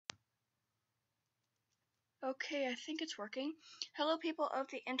Okay, I think it's working. Hello people of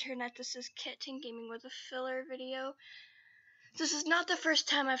the internet, this is Kitten Gaming with a filler video. This is not the first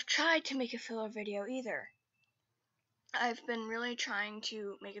time I've tried to make a filler video either. I've been really trying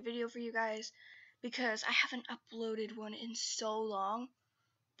to make a video for you guys because I haven't uploaded one in so long.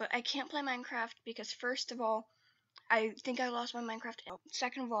 But I can't play Minecraft because first of all, I think I lost my Minecraft.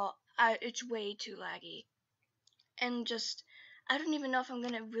 Second of all, it's way too laggy. And just, I don't even know if I'm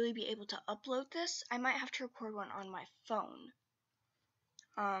going to really be able to upload this. I might have to record one on my phone.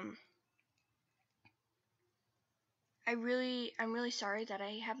 I'm really sorry that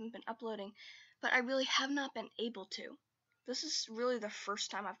I haven't been uploading, but I really have not been able to. This is really the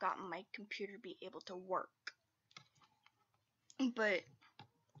first time I've gotten my computer to be able to work. But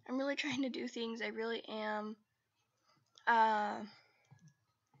I'm really trying to do things. I really am.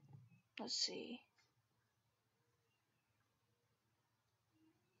 Let's see.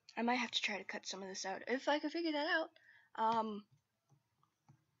 I might have to try to cut some of this out if I can figure that out.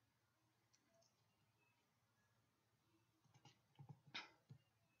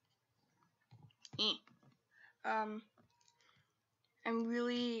 I'm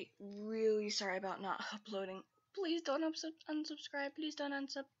really sorry about not uploading. Please don't unsubscribe. Please don't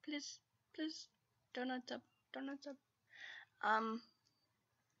unsub. Please don't unsub. Don't unsub.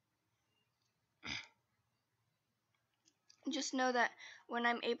 Just know that when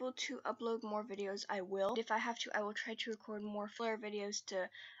I'm able to upload more videos, I will. If I have to, I will try to record more filler videos to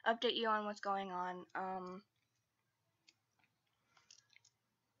update you on what's going on.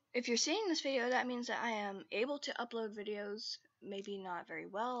 If you're seeing this video, that means that I am able to upload videos. Maybe not very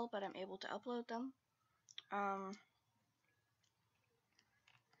well, but I'm able to upload them.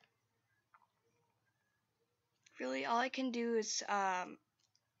 Really, all I can do is, I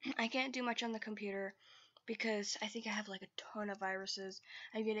can't do much on the computer because I think I have like a ton of viruses.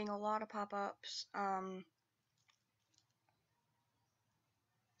 I'm getting a lot of pop-ups.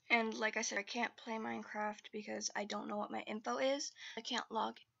 And like I said, I can't play Minecraft because I don't know what my info is. I can't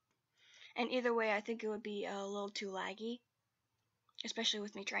log. And either way, I think it would be a little too laggy, especially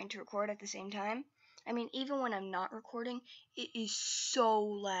with me trying to record at the same time. I mean, even when I'm not recording, it is so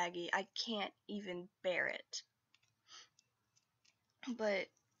laggy. I can't even bear it. But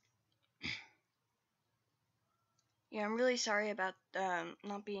yeah, I'm really sorry about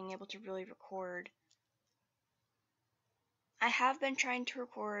not being able to really record. I have been trying to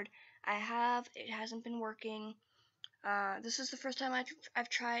record. It hasn't been working. This is the first time I've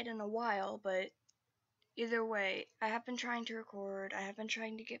tried in a while, but either way, I have been trying to record. I have been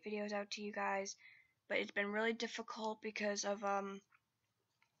trying to get videos out to you guys, but it's been really difficult because of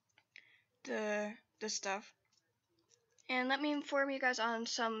the stuff. And let me inform you guys on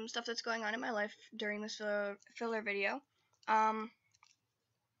some stuff that's going on in my life during this filler video.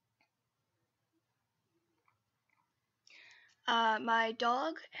 My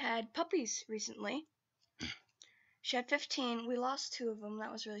dog had puppies recently. She had 15. We lost 2 of them.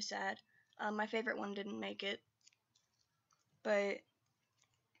 That was really sad. My favorite one didn't make it. But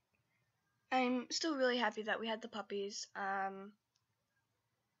I'm still really happy that we had the puppies.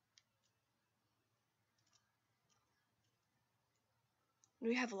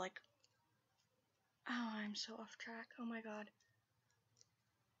 We have like... Oh, I'm so off track. Oh my god.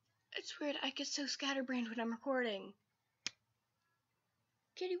 It's weird. I get so scatterbrained when I'm recording.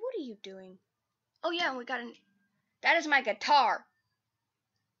 Kitty, what are you doing? Oh yeah, and we got an... That is my guitar.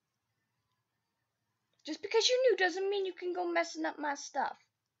 Just because you're new doesn't mean you can go messing up my stuff.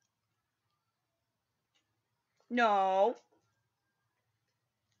 No.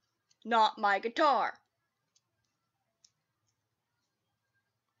 Not my guitar.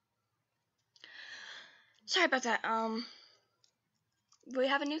 Sorry about that. We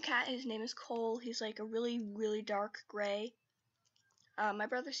have a new cat. His name is Cole. He's like a really dark gray. My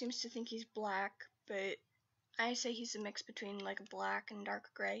brother seems to think he's black, but I say he's a mix between like a black and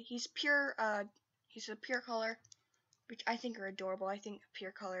dark gray. He's a pure color, which I think are adorable. I think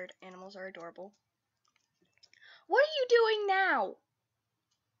pure colored animals are adorable. What are you doing now?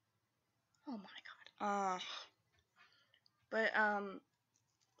 Oh my god. But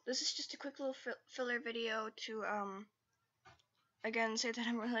this is just a quick little filler video to again say that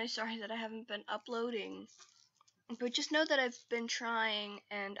I'm really sorry that I haven't been uploading. But just know that I've been trying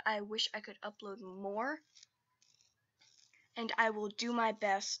and I wish I could upload more. And I will do my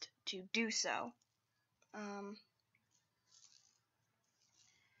best to do so.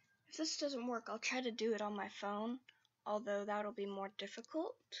 If this doesn't work, I'll try to do it on my phone, although that'll be more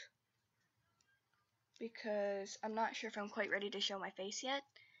difficult because I'm not sure if I'm quite ready to show my face yet,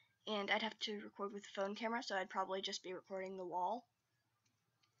 and I'd have to record with the phone camera, so I'd probably just be recording the wall.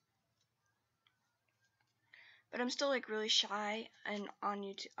 but I'm still like really shy and on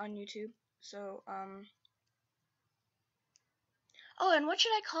YouTube. So oh, and what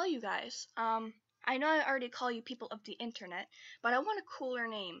should I call you guys? I know I already call you people of the internet, but I want a cooler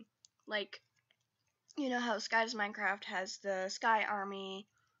name. Like, you know how Skies Minecraft has the Sky Army,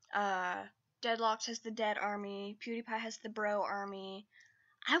 Deadlocks has the Dead Army, PewDiePie has the Bro Army.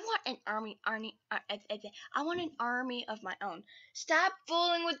 I want an I want an army of my own. Stop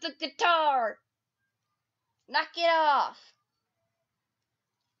fooling with the guitar! Knock it off!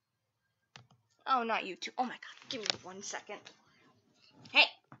 Oh, not you two. Oh my god, give me 1 second. Hey!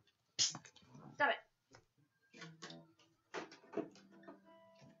 Psst. Stop it.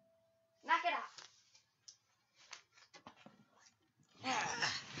 Knock it off.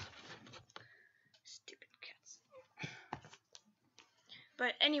 Stupid cats.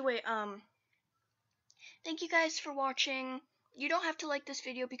 But anyway, thank you guys for watching. You don't have to like this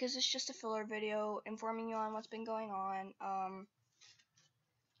video because it's just a filler video informing you on what's been going on.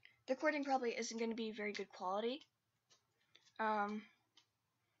 The recording probably isn't going to be very good quality.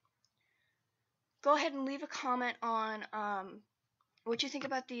 Go ahead and leave a comment on what you think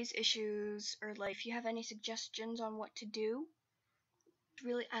about these issues, or like if you have any suggestions on what to do.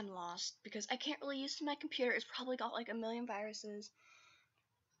 Really, I'm lost because I can't really use my computer. It's probably got like a million viruses.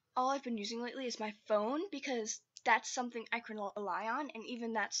 All I've been using lately is my phone because that's something I can rely on, and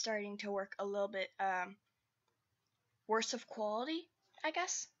even that's starting to work a little bit worse of quality, I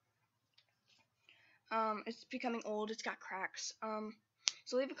guess. It's becoming old, it's got cracks.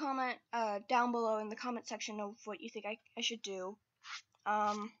 So leave a comment down below in the comment section of what you think I should do.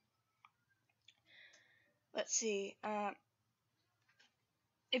 Let's see.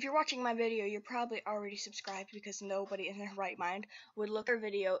 If you're watching my video, you're probably already subscribed because nobody in their right mind would look at our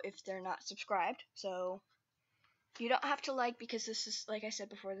video if they're not subscribed. So you don't have to like because this is, like I said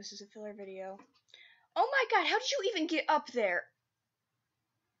before, this is a filler video. Oh my god, how did you even get up there?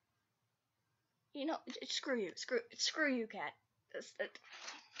 You know, screw you. Screw you, cat. Oh my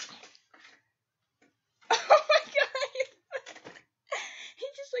god! He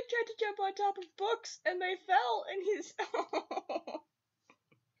just like tried to jump on top of books and they fell and he's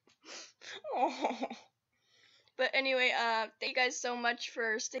oh. But anyway, thank you guys so much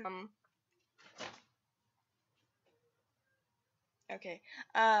for staying. Okay.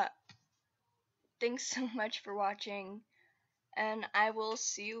 Thanks so much for watching, and I will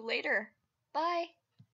see you later. Bye.